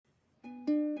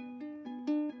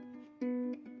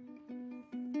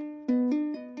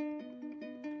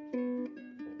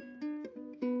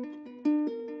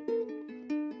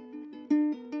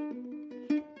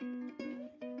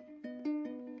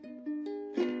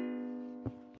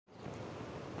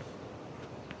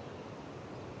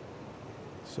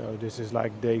So this is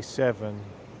like day 7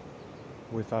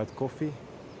 without coffee.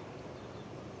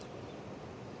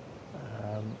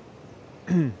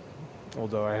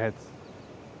 Although I had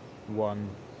one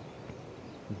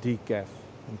decaf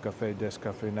in Café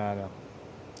Descafeinado,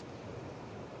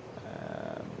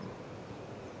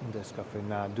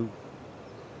 Descafeinado,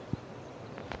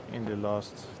 in the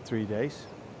last 3 days.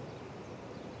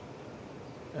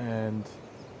 And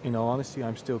in all honesty,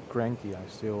 I'm still cranky.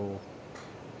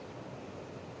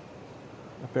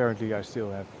 Apparently I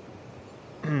still have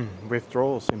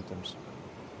withdrawal symptoms.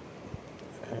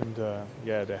 And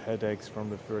the headaches from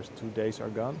the first 2 days are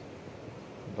gone.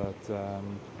 But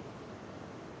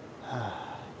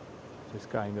this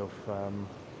kind of,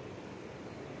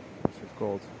 what's it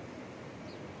called?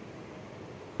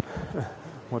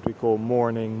 What we call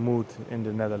morning mood in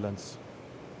the Netherlands.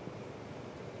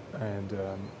 And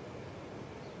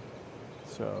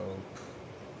so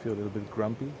feel a little bit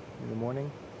grumpy in the morning.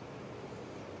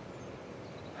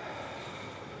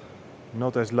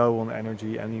 Not as low on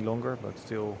energy any longer, but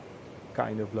still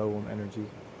kind of low on energy.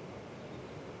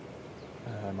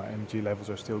 My energy levels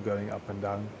are still going up and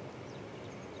down.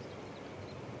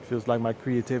 It feels like my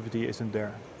creativity isn't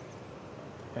there.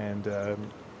 And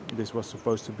this was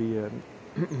supposed to be a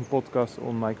podcast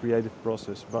on my creative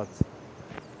process, but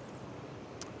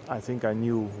I think I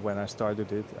knew when I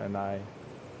started it, and I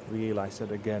realize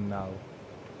it again now,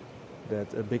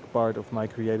 that a big part of my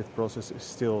creative process is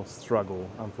still struggle,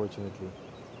 unfortunately.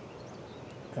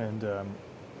 And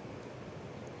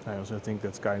I also think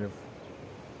that's kind of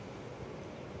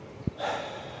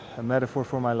a metaphor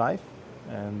for my life.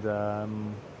 And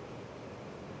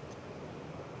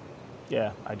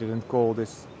I didn't call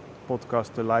this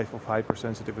podcast The Life of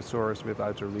Hypersensitive Asaurus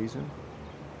without a reason,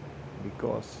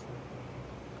 because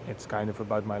it's kind of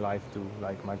about my life too.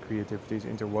 Like, my creativity is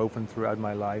interwoven throughout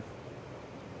my life.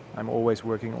 I'm always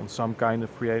working on some kind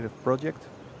of creative project,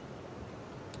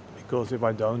 because if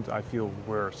I don't, I feel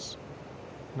worse,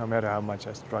 no matter how much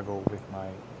I struggle with my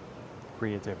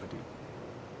creativity.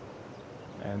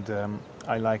 And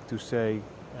I like to say,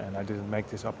 and I didn't make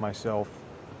this up myself,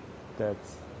 that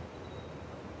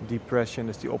depression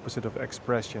is the opposite of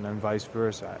expression, and vice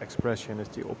versa. Expression is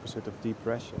the opposite of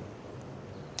depression.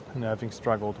 And having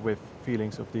struggled with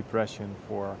feelings of depression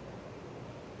for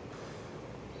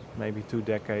maybe 2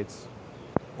 decades,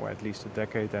 or at least a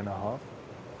decade and a half,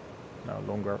 no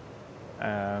longer.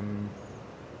 And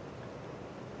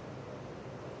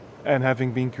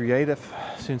having been creative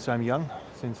since I'm young,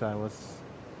 since I was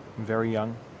very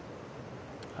young,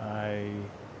 I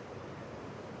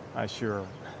sure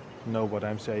know what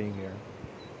I'm saying here.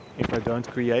 If I don't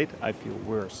create, I feel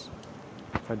worse.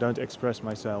 If I don't express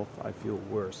myself, I feel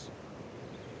worse.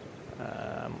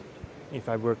 If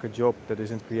I work a job that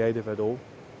isn't creative at all,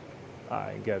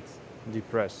 I get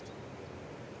depressed,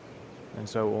 and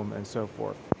so on and so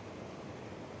forth.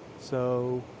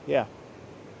 So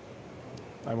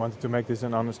I wanted to make this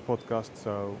an honest podcast,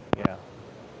 so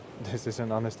this is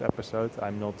an honest episode.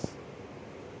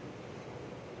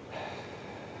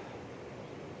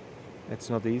 It's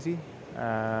not easy,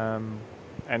 and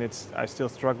I still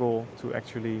struggle to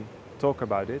actually talk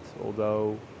about it,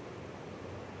 although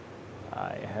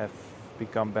I have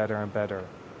become better and better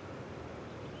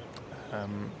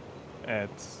at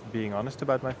being honest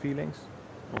about my feelings,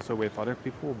 also with other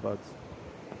people. But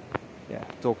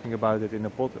talking about it in a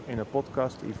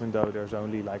podcast, even though there's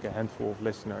only like a handful of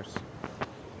listeners,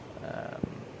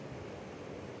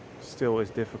 still is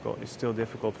difficult. It's still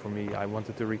difficult for me. I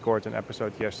wanted to record an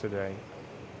episode yesterday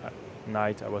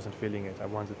night. I wasn't feeling it. I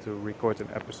wanted to record an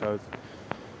episode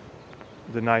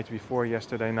the night before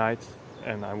yesterday night,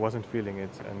 and I wasn't feeling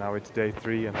it. And now it's day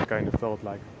 3, and I kind of felt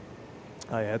like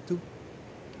I had to.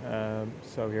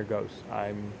 So here goes.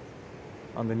 I'm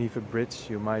underneath a bridge.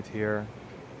 You might hear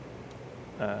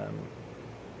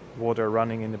water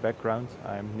running in the background.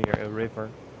 I'm near a river.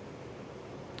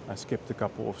 I skipped a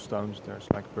couple of stones. There's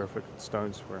like perfect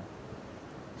stones for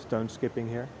stone skipping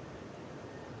here.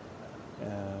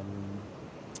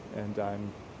 And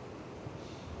I'm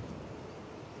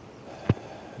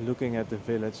looking at the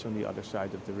village on the other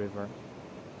side of the river,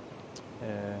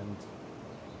 and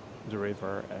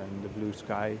the blue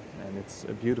sky, and it's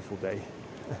a beautiful day.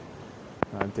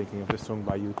 I'm thinking of the song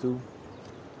by U2.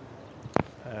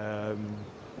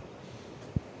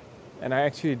 And I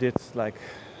actually did like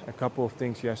a couple of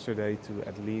things yesterday to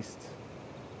at least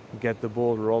get the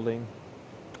ball rolling.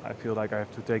 I feel like I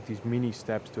have to take these mini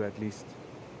steps to at least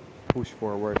push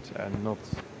forward and not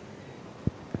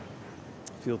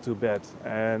feel too bad.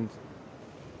 And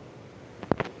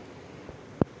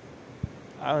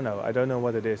I don't know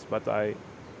what it is, but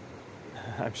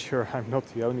I'm sure I'm not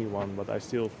the only one, but I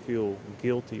still feel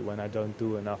guilty when I don't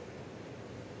do enough.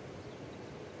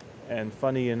 And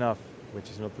funny enough, which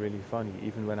is not really funny,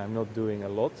 even when I'm not doing a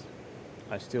lot,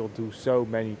 I still do so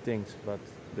many things, but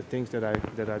the things that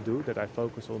I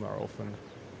focus on are often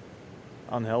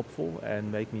unhelpful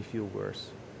and make me feel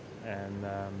worse. And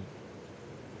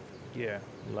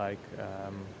like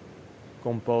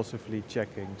compulsively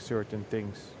checking certain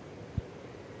things.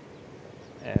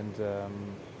 And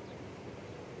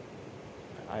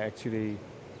I actually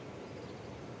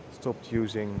stopped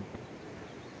using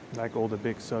like all the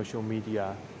big social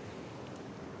media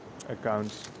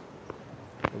accounts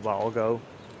a while ago,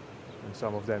 and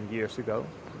some of them years ago,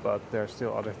 but there are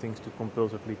still other things to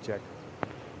compulsively check,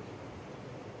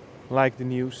 like the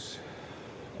news.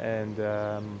 And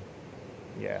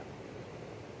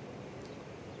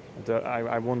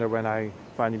I wonder when I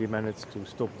finally managed to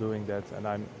stop doing that, and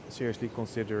I'm seriously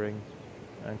considering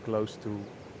and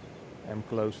am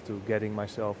close to getting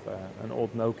myself an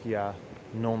old Nokia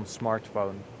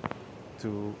non-smartphone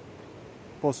to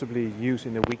possibly use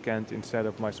in the weekend instead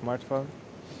of my smartphone.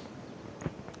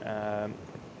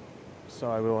 So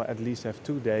I will at least have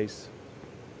 2 days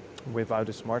without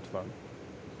a smartphone.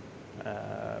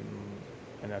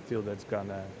 And I feel that's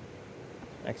gonna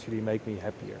actually make me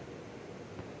happier.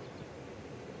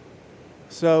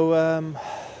 So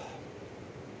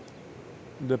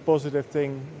the positive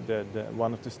thing, the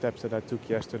one of the steps that I took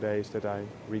yesterday is that I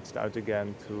reached out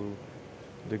again to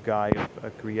the guy of a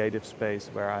creative space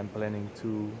where I'm planning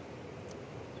to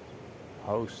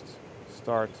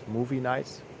start movie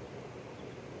nights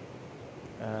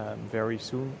very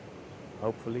soon,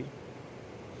 hopefully,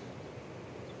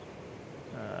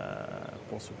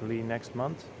 possibly next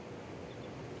month.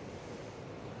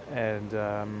 And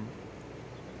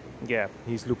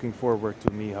he's looking forward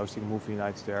to me hosting movie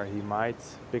nights there. He might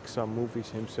pick some movies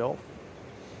himself.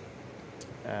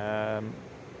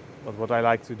 But what I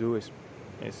like to do is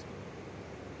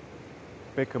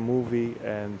pick a movie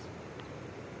and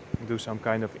do some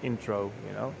kind of intro,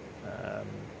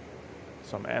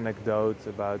 some anecdote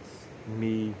about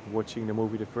me watching the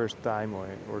movie the first time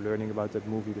or learning about that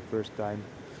movie the first time,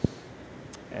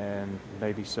 and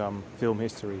maybe some film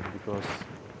history, because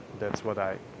that's what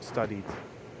I studied.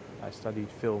 I studied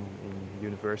film in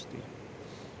university,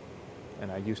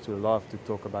 and I used to love to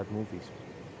talk about movies.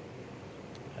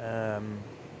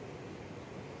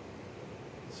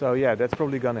 So that's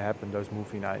probably gonna happen, those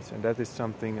movie nights, and that is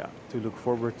something to look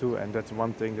forward to. And that's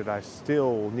one thing that I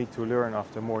still need to learn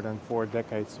after more than 4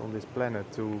 decades on this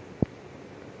planet, to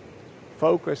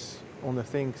focus on the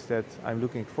things that I'm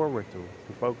looking forward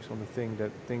to focus on the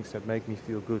things that make me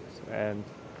feel good. And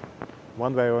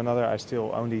one way or another, I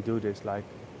still only do this like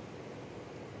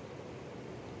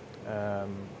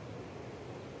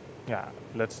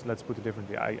let's put it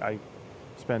differently. I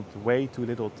spend way too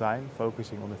little time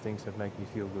focusing on the things that make me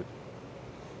feel good.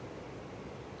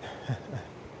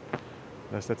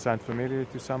 Does that sound familiar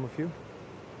to some of you?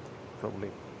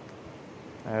 Probably.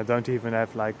 I don't even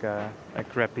have like a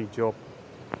crappy job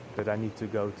that I need to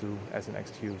go to as an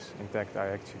excuse. In fact, I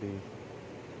actually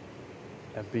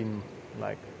have been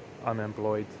like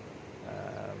unemployed,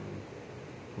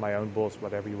 my own boss,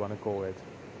 whatever you want to call it,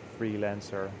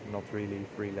 freelancer, not really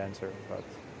freelancer, but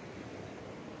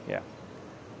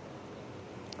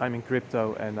I'm in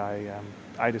crypto, and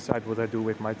I decide what I do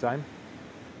with my time,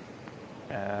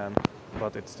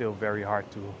 but it's still very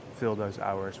hard to fill those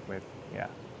hours with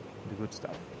the good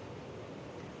stuff.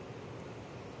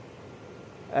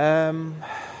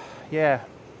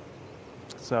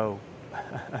 So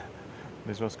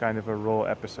this was kind of a raw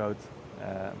episode.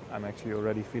 I'm actually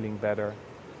already feeling better,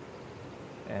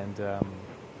 and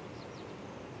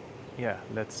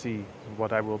let's see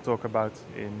what I will talk about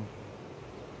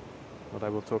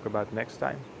next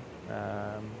time.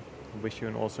 Wish you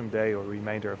an awesome day or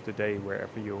remainder of the day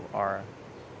wherever you are,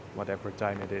 whatever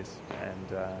time it is, and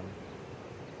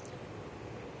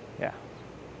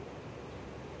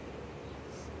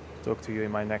talk to you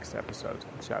in my next episode.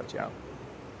 Ciao, ciao.